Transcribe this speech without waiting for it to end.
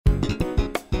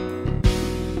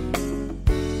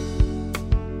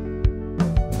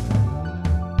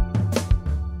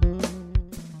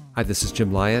Hi, this is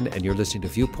Jim Lyon, and you're listening to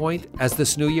Viewpoint. As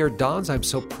this new year dawns, I'm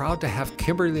so proud to have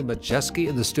Kimberly Majeski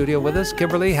in the studio with us.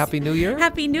 Kimberly, Happy New Year.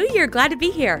 Happy New Year. Glad to be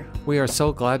here. We are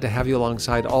so glad to have you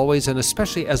alongside always, and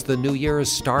especially as the new year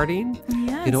is starting.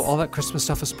 Yes. You know, all that Christmas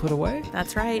stuff is put away.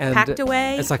 That's right. And packed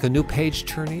away. It's like a new page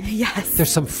turning. Yes.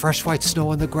 There's some fresh white snow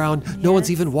on the ground. No one's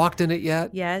even walked in it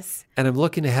yet. Yes. And I'm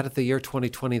looking ahead at the year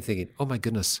 2020 and thinking, oh my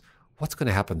goodness, what's going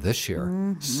to happen this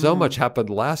year? So much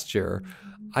happened last year.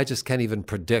 I just can't even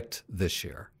predict this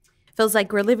year. Feels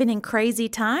like we're living in crazy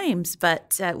times,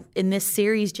 but in this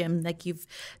series, Jim, like you've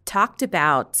talked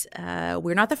about,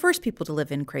 we're not the first people to live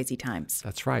in crazy times.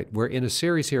 That's right. We're in a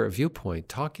series here at Viewpoint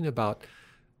talking about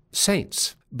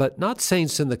saints, but not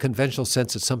saints in the conventional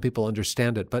sense that some people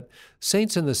understand it, but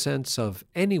saints in the sense of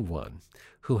anyone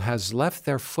who has left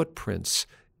their footprints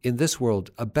in this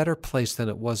world a better place than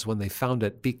it was when they found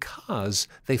it because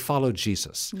they followed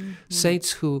Jesus.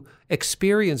 Saints who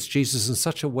experienced Jesus in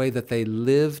such a way that they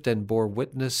lived and bore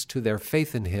witness to their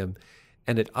faith in him,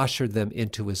 and it ushered them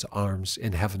into his arms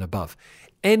in heaven above.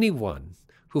 Anyone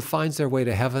who finds their way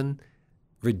to heaven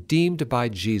redeemed by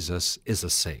Jesus is a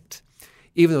saint,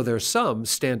 even though there are some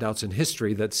standouts in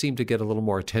history that seem to get a little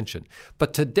more attention.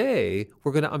 But today,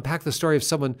 we're going to unpack the story of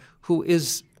someone who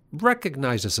is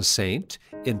recognized as a saint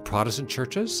in Protestant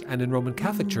churches and in Roman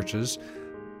Catholic churches,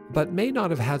 but may not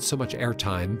have had so much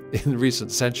airtime in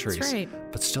recent centuries. That's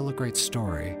right. But still a great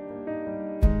story.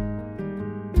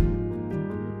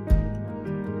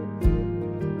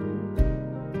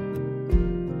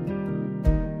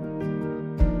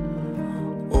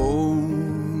 Oh,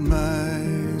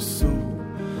 my soul,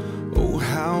 oh,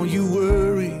 how you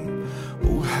worry,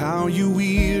 oh, how you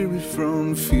weary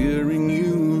from fearing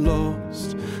you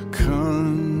lost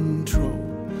control.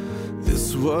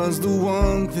 This was the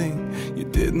one thing you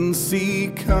didn't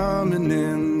see coming,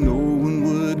 and no one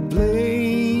would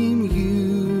blame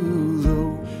you,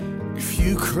 though. If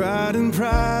you cried in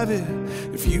private,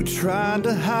 if you tried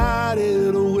to hide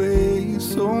it away,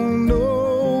 so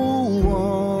no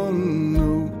one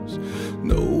knows,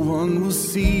 no one will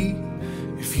see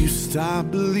if you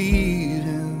stop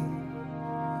believing.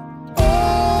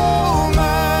 Oh,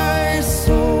 my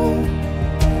soul,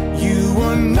 you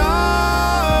are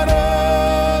not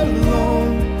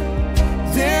alone.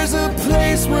 There's a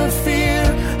place where fear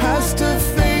has to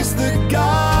face the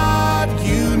God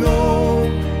you know.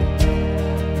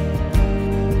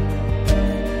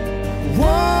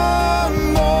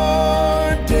 One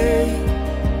more day,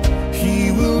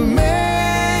 he will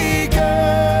make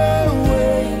a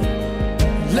way.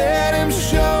 Let him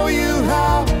show you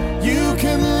how you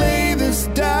can lay this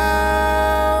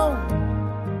down.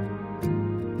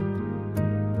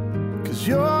 'Cause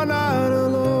you're not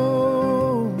alone.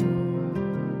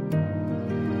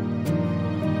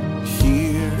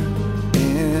 Here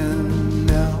and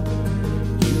now,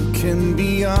 you can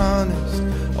be honest.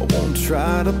 I won't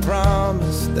try to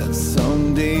promise that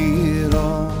someday it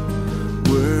all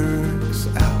works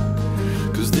out.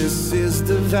 'Cause this is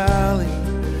the valley,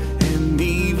 and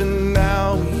even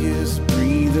now he is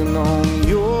breathing on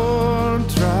your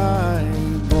dry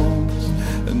bones.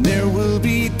 And there will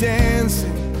be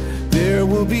dancing, there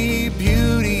will be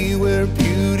beauty where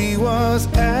beauty was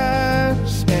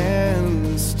ash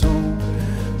and stone.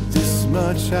 This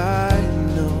much I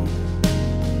know.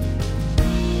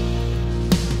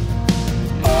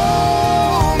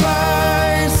 Oh,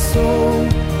 my soul,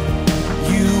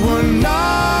 you are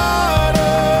not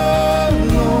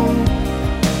alone.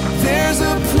 There's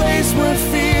a place where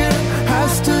fear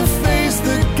has to face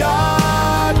the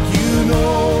God you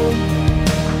know.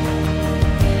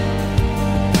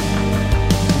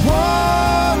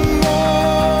 One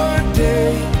more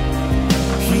day,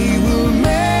 he will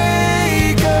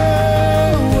make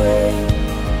a way.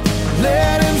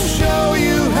 Let him show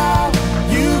you how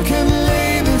you can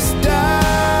lay this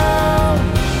down.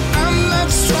 I'm not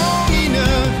strong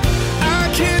enough, I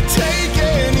can't take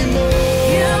anymore.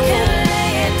 You can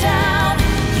lay it down.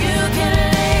 You can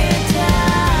lay it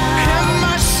down. And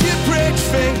my shipwrecked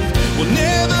faith will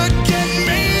never get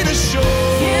me to shore.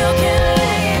 You can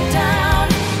lay it down.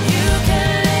 You can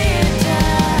lay it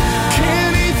down. Can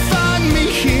he find me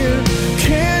here?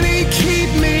 Can he keep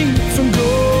me from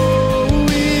going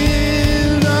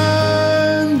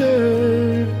under?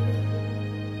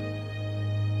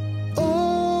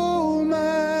 Oh,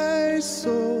 my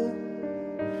soul,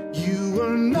 you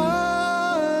are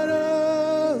not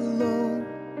alone.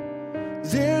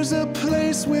 There's a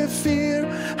place where fear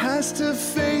has to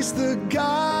face the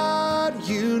God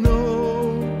you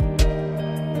know.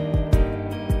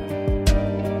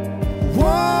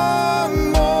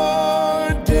 One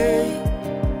more day,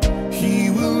 he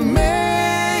will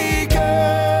make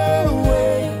a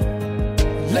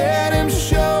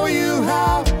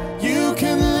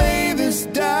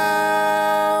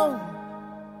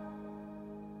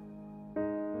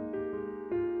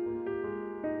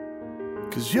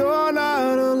 'cause you're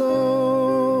not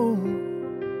alone.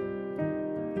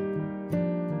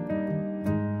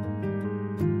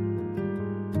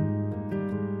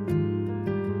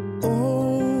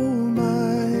 Oh,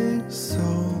 my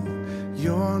soul,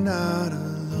 you're not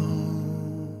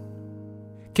alone.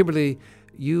 Kimberly,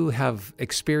 you have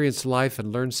experienced life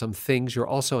and learned some things. You're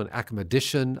also an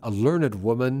academician, a learned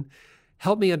woman.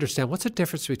 Help me understand, what's the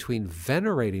difference between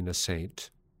venerating a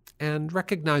saint and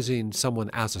recognizing someone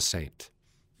as a saint?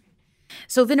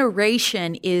 So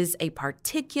veneration is a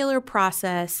particular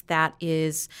process that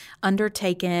is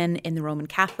undertaken in the Roman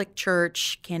Catholic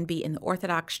Church, can be in the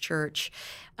Orthodox Church,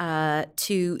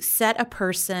 to set a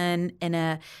person in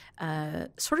a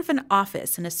sort of an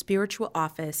office, in a spiritual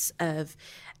office of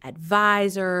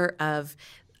advisor, of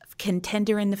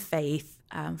contender in the faith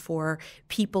for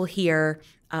people here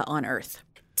on earth.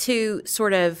 To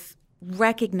sort of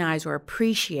recognize or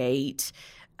appreciate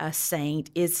a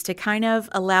saint is to kind of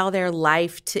allow their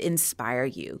life to inspire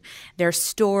you, their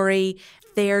story,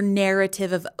 their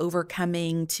narrative of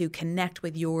overcoming to connect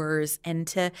with yours, and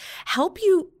to help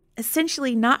you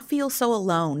essentially not feel so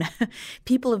alone.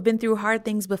 People have been through hard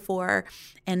things before,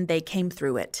 and they came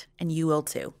through it, and you will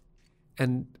too.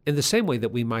 And in the same way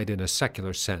that we might, in a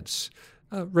secular sense,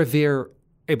 revere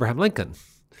Abraham Lincoln,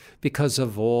 because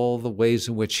of all the ways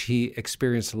in which he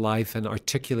experienced life and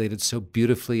articulated so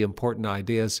beautifully important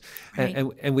ideas. Right.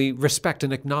 And we respect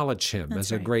and acknowledge him That's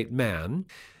as a right. great man.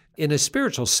 In a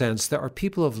spiritual sense, there are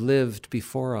people who have lived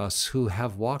before us who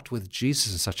have walked with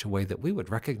Jesus in such a way that we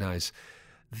would recognize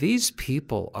these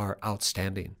people are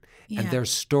outstanding. Yeah. And their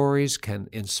stories can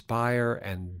inspire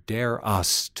and dare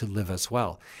us to live as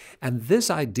well. And this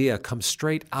idea comes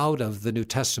straight out of the New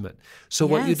Testament. So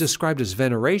what you Yes. described as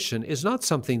veneration is not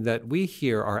something that we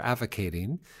here are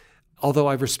advocating, although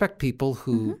I respect people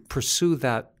who pursue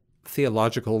that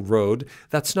theological road.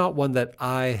 That's not one that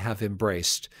I have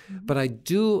embraced. But I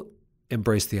do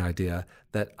embrace the idea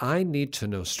that I need to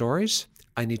know stories.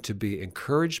 I need to be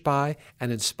encouraged by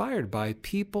and inspired by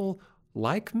people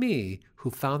like me who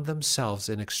found themselves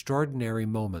in extraordinary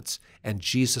moments, and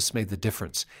Jesus made the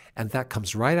difference. And that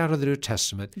comes right out of the New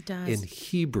Testament It does. in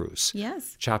Hebrews.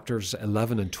 Yes. Chapters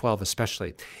 11 and 12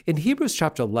 especially. In Hebrews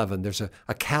chapter 11, there's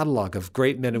a catalog of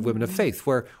great men and women of faith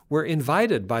where we're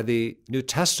invited by the New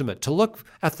Testament to look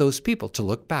at those people, to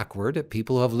look backward at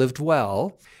people who have lived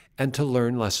well, and to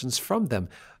learn lessons from them.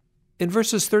 In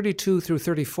verses 32 through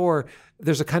 34,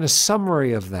 there's a kind of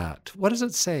summary of that. What does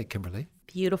it say, Kimberly?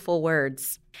 Beautiful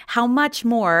words. How much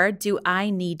more do I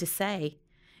need to say?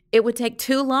 It would take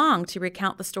too long to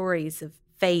recount the stories of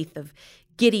faith of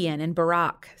Gideon and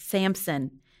Barak,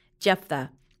 Samson,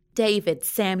 Jephthah, David,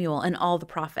 Samuel, and all the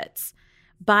prophets.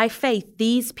 By faith,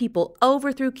 these people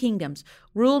overthrew kingdoms,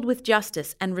 ruled with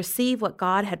justice, and received what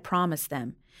God had promised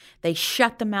them. They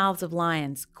shut the mouths of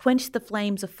lions, quenched the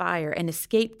flames of fire, and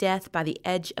escaped death by the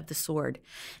edge of the sword.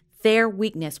 Their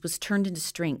weakness was turned into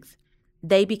strength.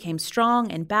 They became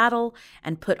strong in battle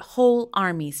and put whole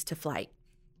armies to flight.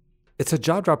 It's a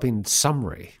jaw-dropping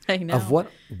summary I know. of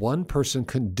what one person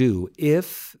can do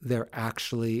if they're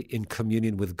actually in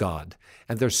communion with God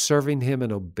and they're serving Him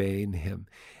and obeying Him.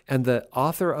 And the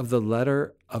author of the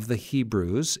letter of the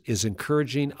Hebrews is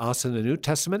encouraging us in the New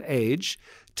Testament age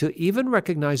to even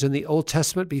recognize in the Old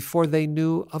Testament before they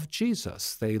knew of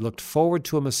Jesus. They looked forward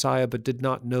to a Messiah but did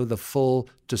not know the full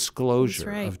disclosure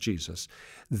That's right. of Jesus.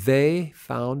 They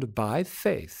found by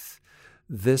faith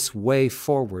this way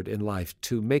forward in life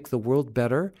to make the world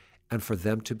better and for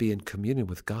them to be in communion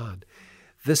with God.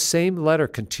 This same letter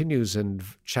continues in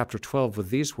chapter 12 with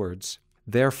these words,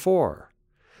 "Therefore,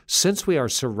 since we are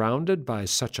surrounded by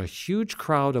such a huge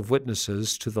crowd of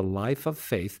witnesses to the life of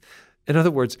faith," in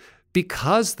other words,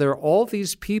 because there are all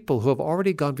these people who have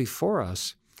already gone before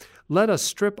us, let us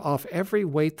strip off every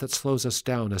weight that slows us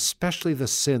down, especially the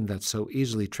sin that so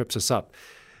easily trips us up.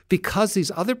 Because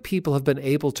these other people have been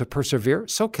able to persevere,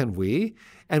 so can we.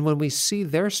 And when we see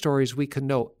their stories, we can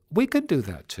know we can do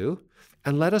that too.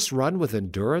 And let us run with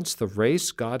endurance the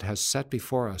race God has set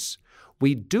before us.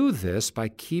 We do this by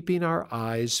keeping our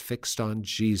eyes fixed on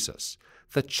Jesus,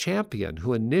 the champion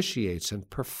who initiates and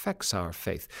perfects our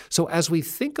faith. So as we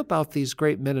think about these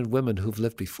great men and women who've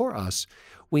lived before us,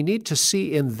 we need to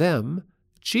see in them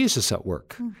Jesus at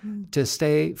work, to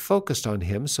stay focused on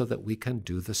Him so that we can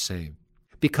do the same.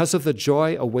 Because of the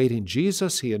joy awaiting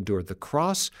Jesus, He endured the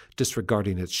cross,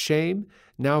 disregarding its shame.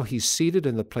 Now He's seated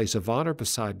in the place of honor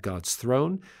beside God's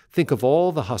throne. Think of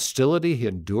all the hostility He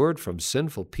endured from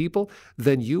sinful people.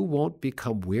 Then you won't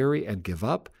become weary and give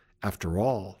up. After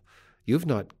all, you've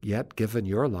not yet given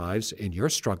your lives in your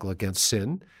struggle against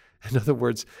sin. In other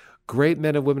words, Great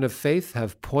men and women of faith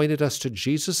have pointed us to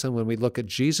Jesus, and when we look at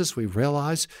Jesus, we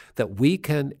realize that we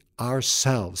can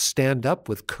ourselves stand up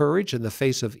with courage in the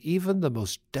face of even the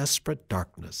most desperate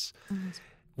darkness.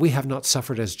 We have not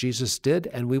suffered as Jesus did,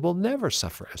 and we will never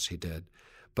suffer as he did,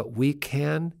 but we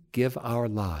can give our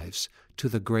lives to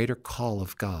the greater call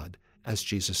of God as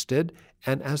Jesus did,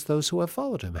 and as those who have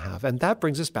followed him have. And that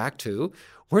brings us back to,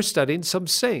 we're studying some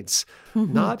saints,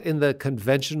 not in the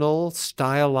conventional,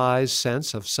 stylized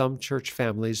sense of some church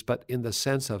families, but in the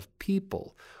sense of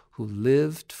people who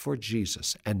lived for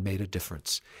Jesus and made a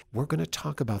difference. We're going to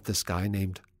talk about this guy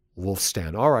named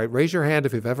Wulfstan. All right, raise your hand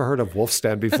if you've ever heard of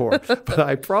Wulfstan before, but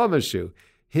I promise you,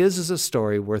 his is a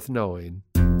story worth knowing.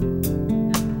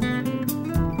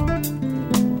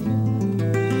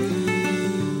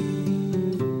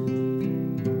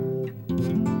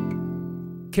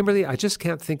 Kimberly, I just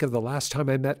can't think of the last time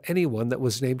I met anyone that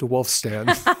was named Wulfstan.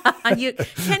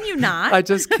 Can you not? I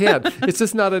just can't. It's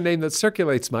just not a name that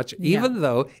circulates much, even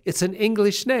though it's an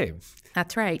English name.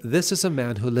 That's right. This is a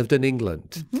man who lived in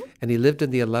England, and he lived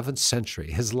in the 11th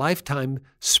century. His lifetime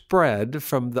spread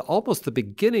from almost the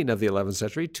beginning of the 11th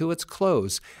century to its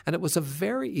close, and it was a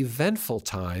very eventful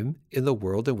time in the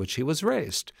world in which he was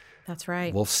raised. That's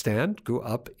right. Wulfstan grew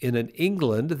up in an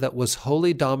England that was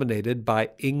wholly dominated by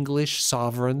English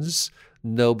sovereigns,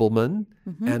 noblemen,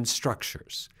 and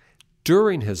structures.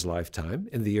 During his lifetime,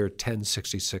 in the year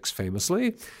 1066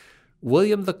 famously,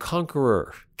 William the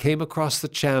Conqueror came across the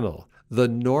Channel, the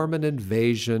Norman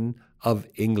invasion of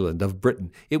England, of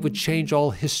Britain. It would change all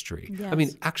history. Yes. I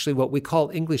mean, actually, what we call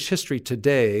English history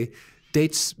today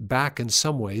dates back in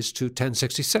some ways to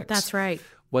 1066. That's right.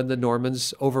 When the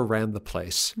Normans overran the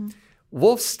place.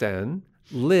 Wulfstan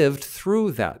lived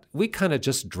through that. We kind of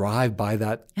just drive by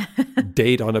that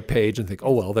date on a page and think,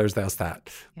 oh, well, there's that.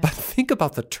 Yeah. But think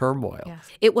about the turmoil. Yes.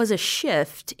 It was a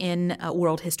shift in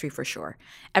world history for sure.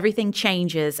 Everything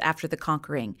changes after the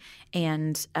conquering.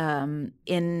 And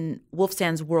in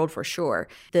Wulfstan's world for sure,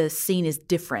 the scene is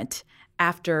different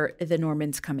after the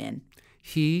Normans come in.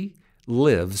 He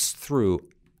lives through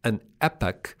an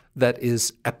epoch that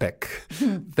is epic,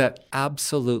 that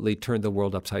absolutely turned the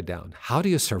world upside down. How do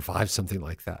you survive something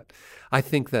like that? I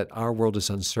think that our world is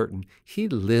uncertain. He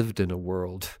lived in a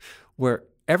world where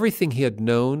everything he had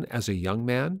known as a young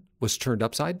man was turned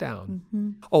upside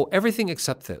down. Oh, everything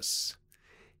except this.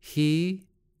 He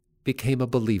became a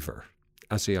believer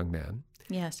as a young man.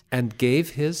 Yes. And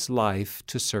gave his life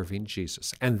to serving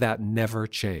Jesus. And that never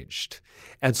changed.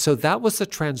 And so that was the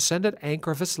transcendent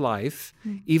anchor of his life,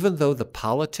 even though the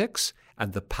politics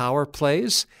and the power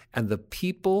plays and the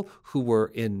people who were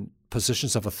in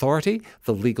positions of authority,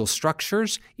 the legal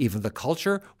structures, even the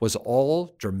culture was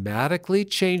all dramatically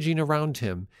changing around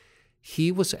him.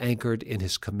 He was anchored in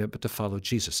his commitment to follow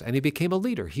Jesus, and he became a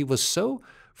leader. He was so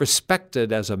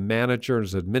respected as a manager,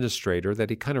 as an administrator, that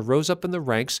he kind of rose up in the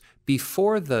ranks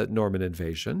before the Norman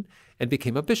invasion and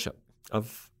became a bishop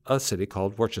of a city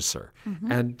called Worcester.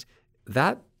 And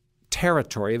that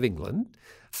territory of England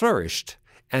flourished.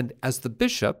 And as the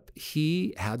bishop,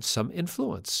 he had some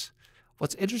influence.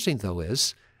 What's interesting, though,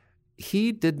 is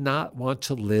he did not want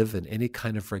to live in any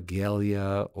kind of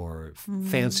regalia or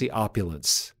fancy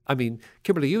opulence. I mean,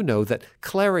 Kimberly, you know that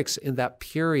clerics in that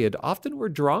period often were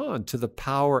drawn to the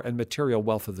power and material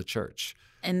wealth of the church.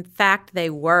 In fact, they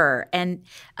were. And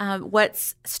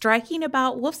what's striking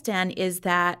about Wulfstan is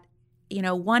that,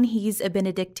 one, he's a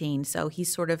Benedictine, so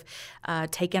he's sort of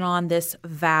taken on this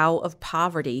vow of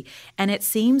poverty. And it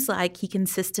seems like he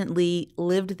consistently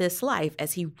lived this life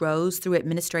as he rose through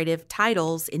administrative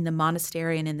titles in the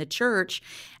monastery and in the church,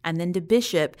 and then to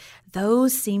bishop.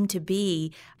 Those seem to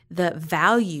be the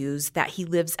values that he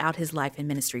lives out his life in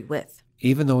ministry with.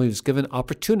 Even though he was given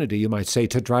opportunity, you might say,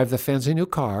 to drive the fancy new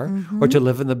car or to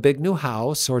live in the big new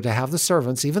house or to have the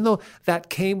servants, even though that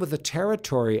came with the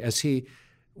territory as he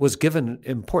was given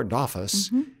important office,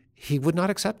 he would not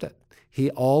accept it. He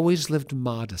always lived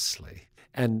modestly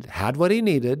and had what he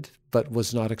needed, but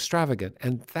was not extravagant.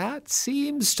 And that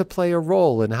seems to play a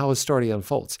role in how his story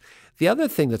unfolds. The other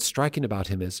thing that's striking about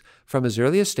him is, from his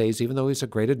earliest days, even though he's a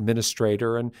great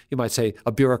administrator and you might say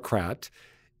a bureaucrat,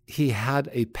 he had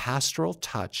a pastoral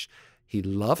touch. He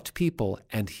loved people,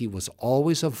 and he was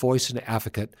always a voice and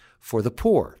advocate for the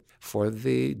poor, for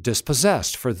the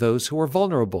dispossessed, for those who were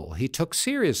vulnerable. He took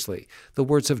seriously the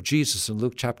words of Jesus in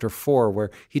Luke chapter 4, where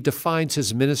he defines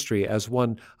his ministry as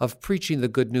one of preaching the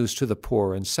good news to the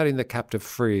poor and setting the captive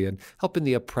free and helping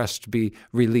the oppressed be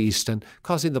released and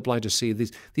causing the blind to see.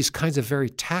 These kinds of very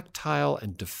tactile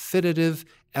and definitive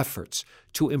efforts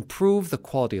to improve the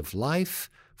quality of life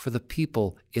for the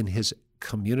people in his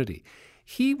community.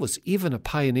 He was even a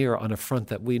pioneer on a front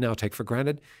that we now take for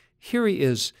granted. Here he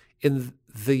is in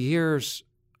the years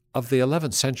of the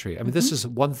 11th century. I mean, this is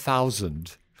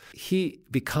 1000. He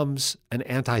becomes an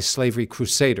anti-slavery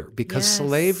crusader because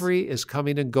slavery is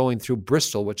coming and going through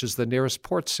Bristol, which is the nearest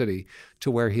port city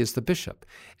to where he is the bishop.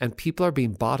 And people are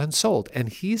being bought and sold. And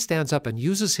he stands up and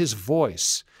uses his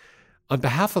voice on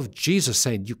behalf of Jesus,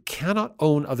 saying, you cannot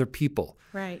own other people.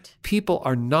 Right. People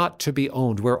are not to be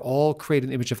owned. We're all created in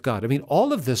the image of God. I mean,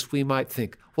 all of this we might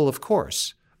think, well, of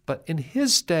course. But in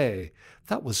his day,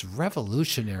 that was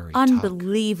revolutionary talk.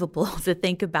 Unbelievable to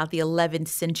think about the 11th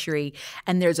century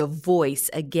and there's a voice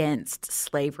against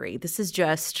slavery. This is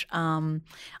just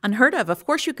unheard of. Of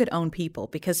course, you could own people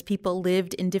because people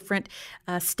lived in different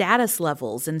status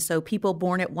levels. And so people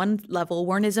born at one level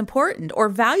weren't as important or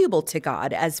valuable to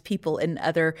God as people in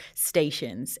other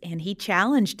stations. And he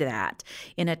challenged that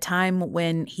in a time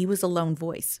when he was a lone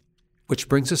voice. Which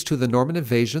brings us to the Norman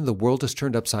invasion. The world is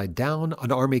turned upside down.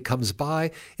 An army comes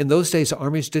by. In those days,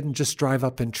 armies didn't just drive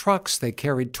up in trucks. They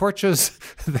carried torches.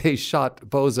 They shot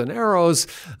bows and arrows.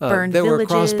 Burned there villages.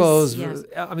 were crossbows. Yes.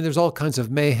 I mean, there's all kinds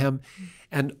of mayhem.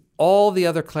 And all the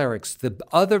other clerics, the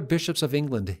other bishops of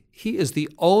England, he is the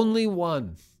only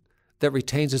one that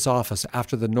retains his office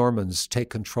after the Normans take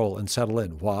control and settle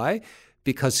in. Why?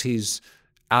 Because he's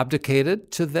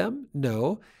abdicated to them?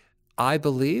 No. I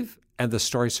believe, and the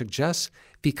story suggests,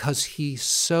 because he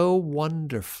so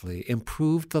wonderfully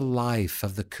improved the life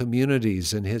of the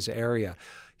communities in his area.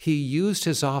 He used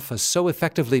his office so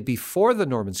effectively before the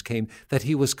Normans came that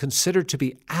he was considered to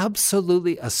be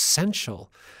absolutely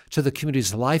essential to the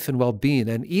community's life and well-being.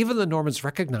 And even the Normans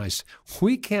recognized,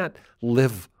 we can't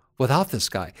live without this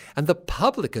guy. And the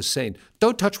public is saying,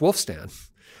 don't touch Wulfstan,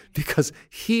 because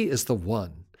he is the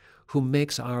one who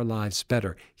makes our lives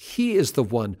better. He is the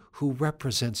one who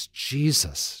represents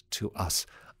Jesus to us.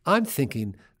 I'm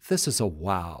thinking this is a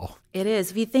wow. It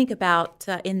is. If you think about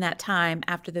in that time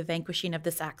after the vanquishing of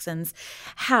the Saxons,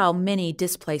 how many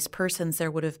displaced persons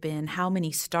there would have been, how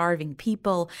many starving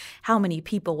people, how many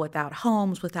people without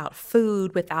homes, without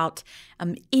food, without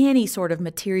any sort of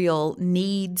material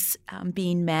needs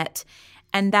being met,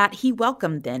 and that he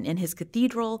welcomed then in his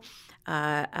cathedral,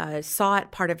 saw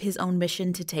it part of his own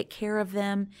mission to take care of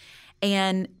them.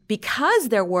 And because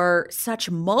there were such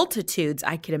multitudes,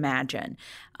 I could imagine,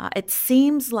 it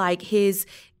seems like his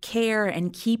care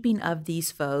and keeping of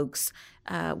these folks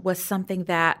was something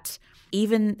that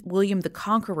even William the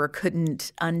Conqueror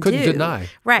couldn't undo. Couldn't deny.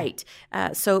 Right.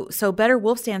 So better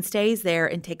Wulfstan stays there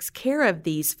and takes care of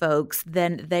these folks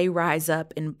than they rise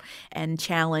up and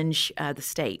challenge the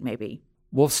state, maybe.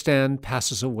 Wulfstan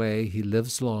passes away. He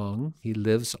lives long. He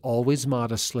lives always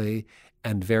modestly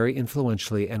and very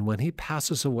influentially. And when he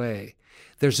passes away,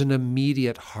 there's an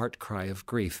immediate heart cry of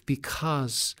grief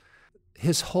because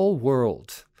his whole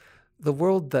world, the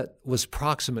world that was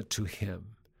proximate to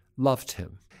him, loved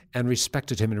him and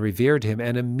respected him and revered him.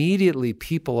 And immediately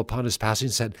people upon his passing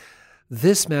said,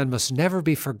 this man must never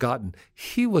be forgotten.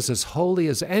 He was as holy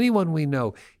as anyone we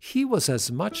know. He was as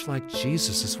much like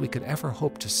Jesus as we could ever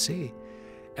hope to see.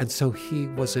 And so he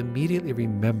was immediately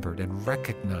remembered and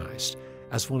recognized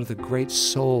as one of the great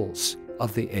souls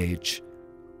of the age,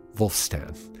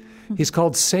 Wulfstan. He's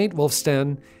called Saint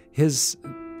Wulfstan. His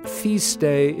feast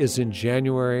day is in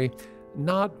January.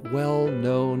 Not well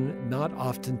known, not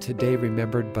often today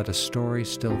remembered, but a story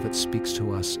still that speaks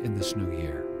to us in this new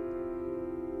year.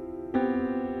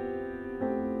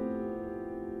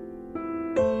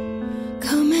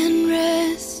 Come and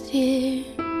rest here.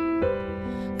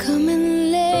 Come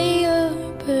and lay your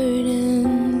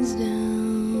burdens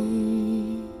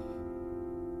down.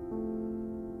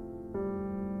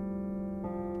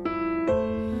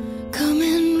 Come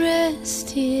and rest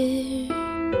here.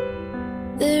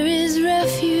 There is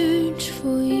refuge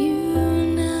for you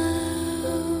now.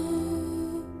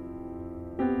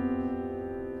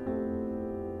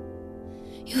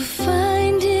 You'll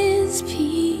find his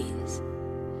peace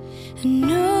and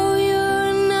know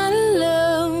you're not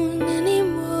alone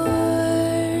anymore.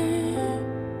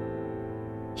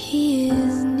 He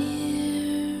is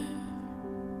near.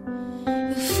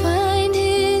 You'll find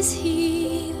his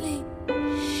healing.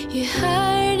 Your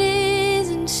heart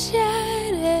isn't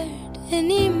shattered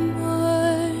anymore.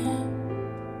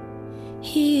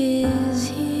 He is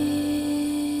here.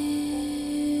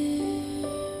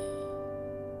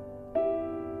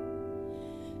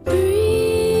 Breathe.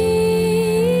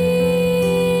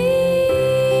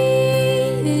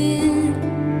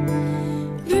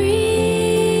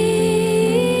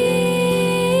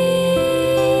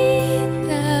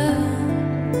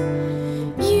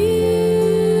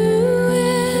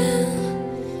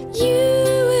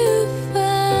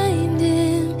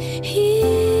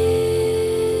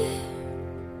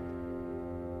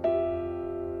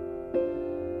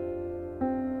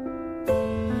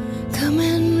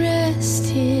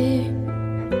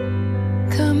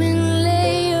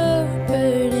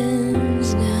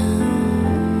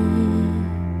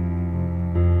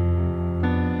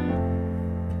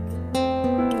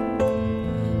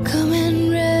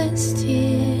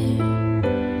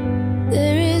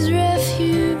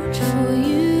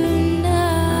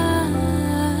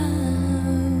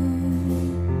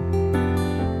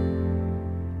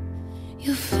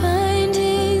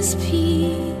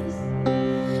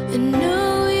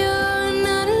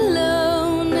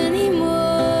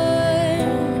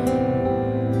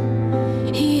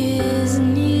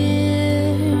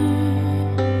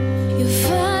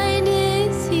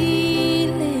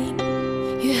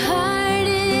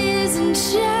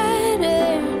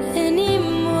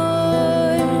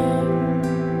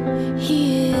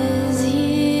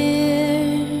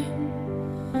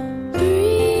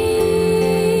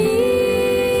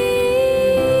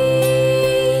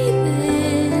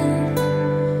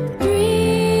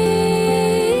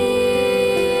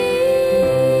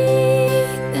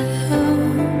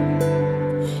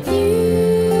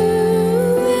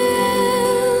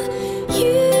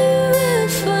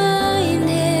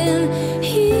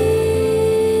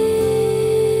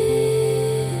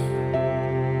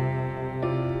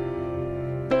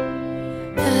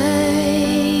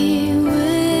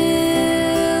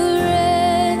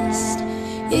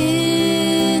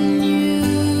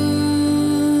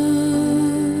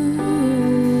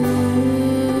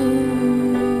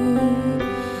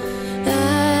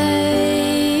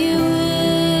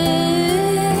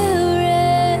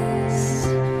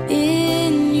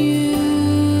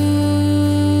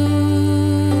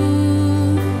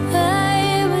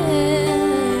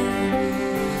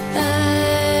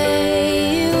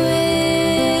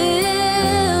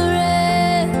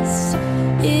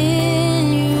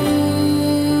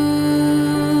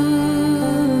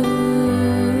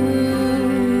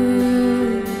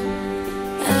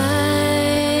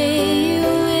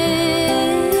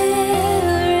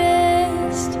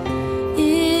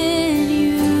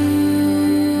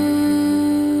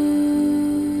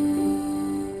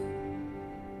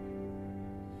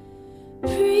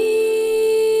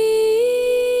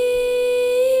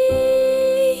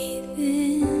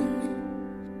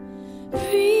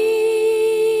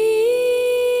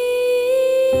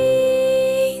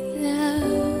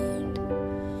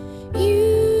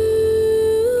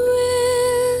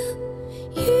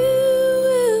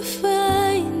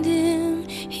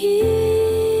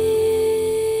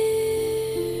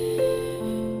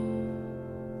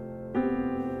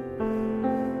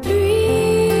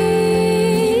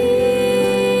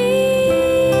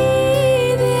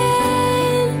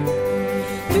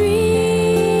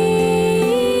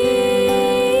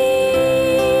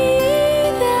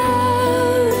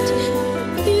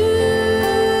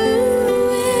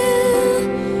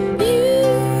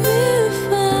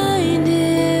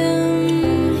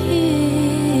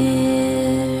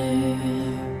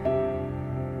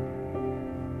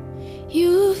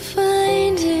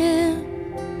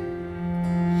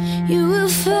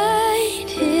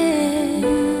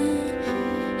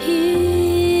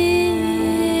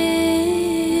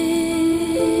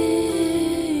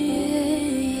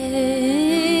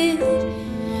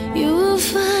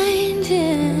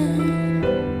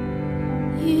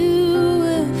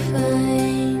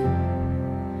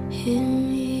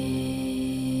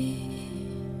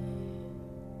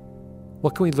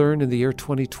 What can we learn in the year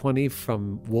 2020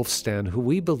 from Wolfstand, who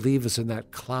we believe is in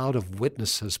that cloud of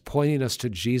witnesses pointing us to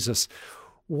Jesus?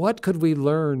 What could we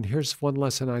learn? Here's one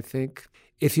lesson, I think.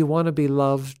 If you want to be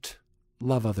loved,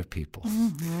 love other people.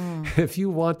 If you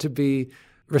want to be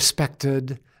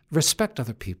respected, respect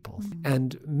other people.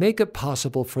 And make it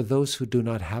possible for those who do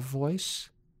not have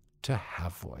voice to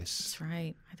have voice. That's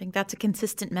right. I think that's a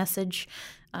consistent message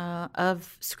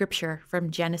of Scripture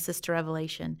from Genesis to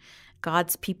Revelation.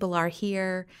 God's people are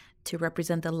here to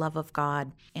represent the love of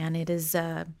God, and it is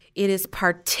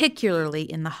particularly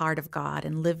in the heart of God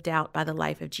and lived out by the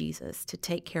life of Jesus to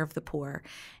take care of the poor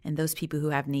and those people who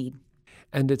have need.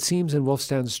 And it seems in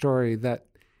Wolfstand's story that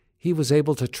he was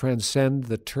able to transcend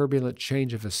the turbulent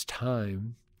change of his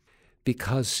time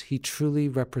because he truly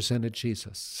represented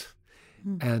Jesus.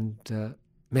 And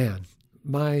man,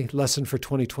 my lesson for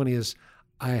 2020 is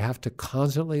I have to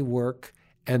constantly work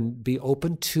and be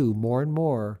open to more and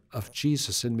more of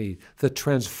Jesus in me, the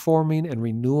transforming and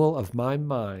renewal of my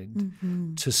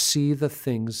mind to see the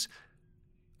things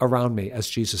around me as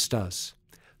Jesus does.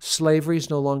 Slavery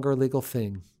is no longer a legal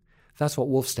thing. That's what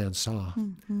Wolfstand saw.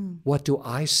 What do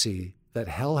I see that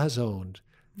hell has owned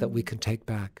that we can take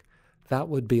back? That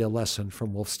would be a lesson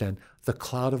from Wolfstand, the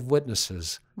cloud of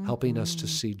witnesses helping us to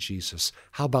see Jesus.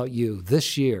 How about you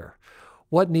this year?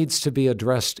 What needs to be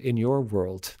addressed in your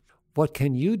world? What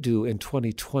can you do in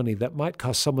 2020 that might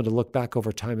cause someone to look back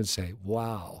over time and say,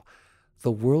 wow,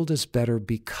 the world is better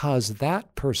because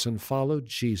that person followed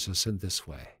Jesus in this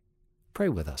way? Pray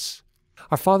with us.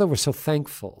 Our Father, we're so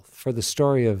thankful for the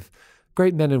story of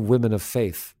great men and women of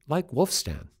faith like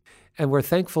Wolfstand. And we're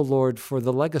thankful, Lord, for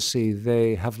the legacy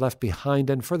they have left behind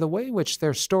and for the way in which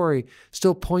their story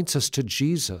still points us to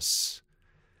Jesus.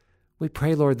 We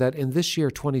pray, Lord, that in this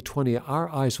year, 2020, our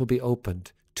eyes will be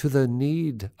opened to the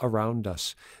need around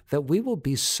us, that we will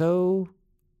be so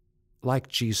like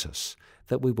Jesus,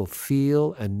 that we will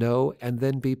feel and know and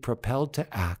then be propelled to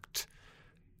act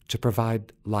to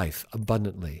provide life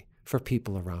abundantly for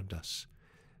people around us.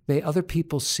 May other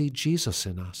people see Jesus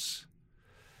in us.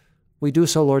 We do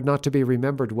so, Lord, not to be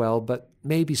remembered well, but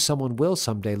maybe someone will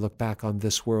someday look back on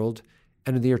this world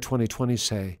and in the year 2020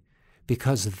 say,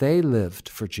 because they lived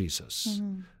for Jesus,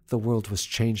 the world was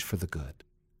changed for the good.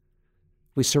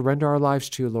 We surrender our lives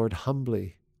to you, Lord,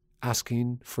 humbly,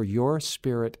 asking for your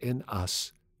Spirit in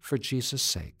us for Jesus'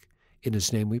 sake. In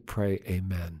his name we pray,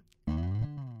 amen.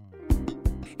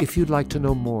 If you'd like to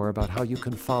know more about how you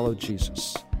can follow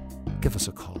Jesus, give us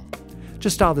a call.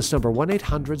 Just dial this number,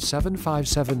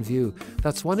 1-800-757-VIEW.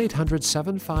 That's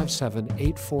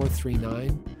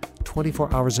 1-800-757-8439.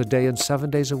 24 hours a day and 7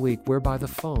 days a week, we're by the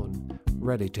phone,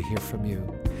 ready to hear from you.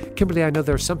 Kimberly, I know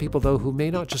there are some people, though, who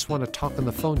may not just want to talk on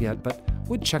the phone yet, but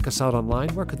would check us out online.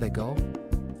 Where could they go?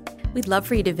 We'd love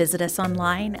for you to visit us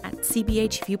online at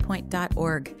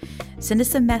cbhviewpoint.org. Send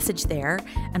us a message there,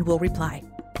 and we'll reply.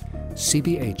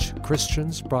 CBH,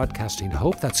 Christians Broadcasting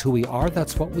Hope. That's who we are.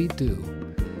 That's what we do.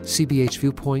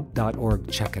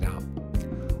 cbhviewpoint.org. Check it out.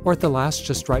 Or at the last,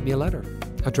 just write me a letter.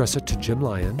 Address it to Jim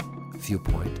Lyon,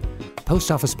 Viewpoint,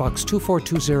 Post Office Box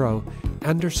 2420,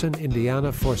 Anderson, Indiana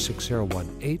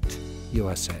 46018,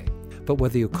 USA. But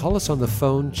whether you call us on the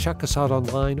phone, check us out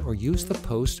online, or use the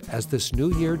post as this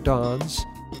new year dawns,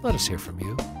 let us hear from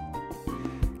you.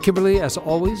 Kimberly, as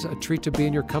always, a treat to be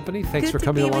in your company. Thanks for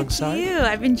coming alongside. Good to be with you.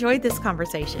 I've enjoyed this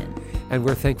conversation. And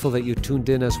we're thankful that you tuned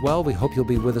in as well. We hope you'll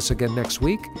be with us again next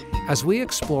week as we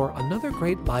explore another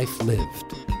great life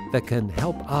lived that can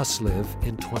help us live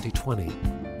in 2020.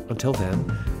 Until then,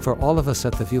 for all of us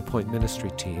at the Viewpoint Ministry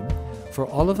team, for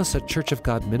all of us at Church of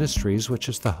God Ministries, which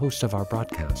is the host of our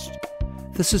broadcast,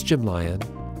 this is Jim Lyon.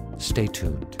 Stay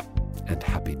tuned and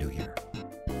Happy New Year.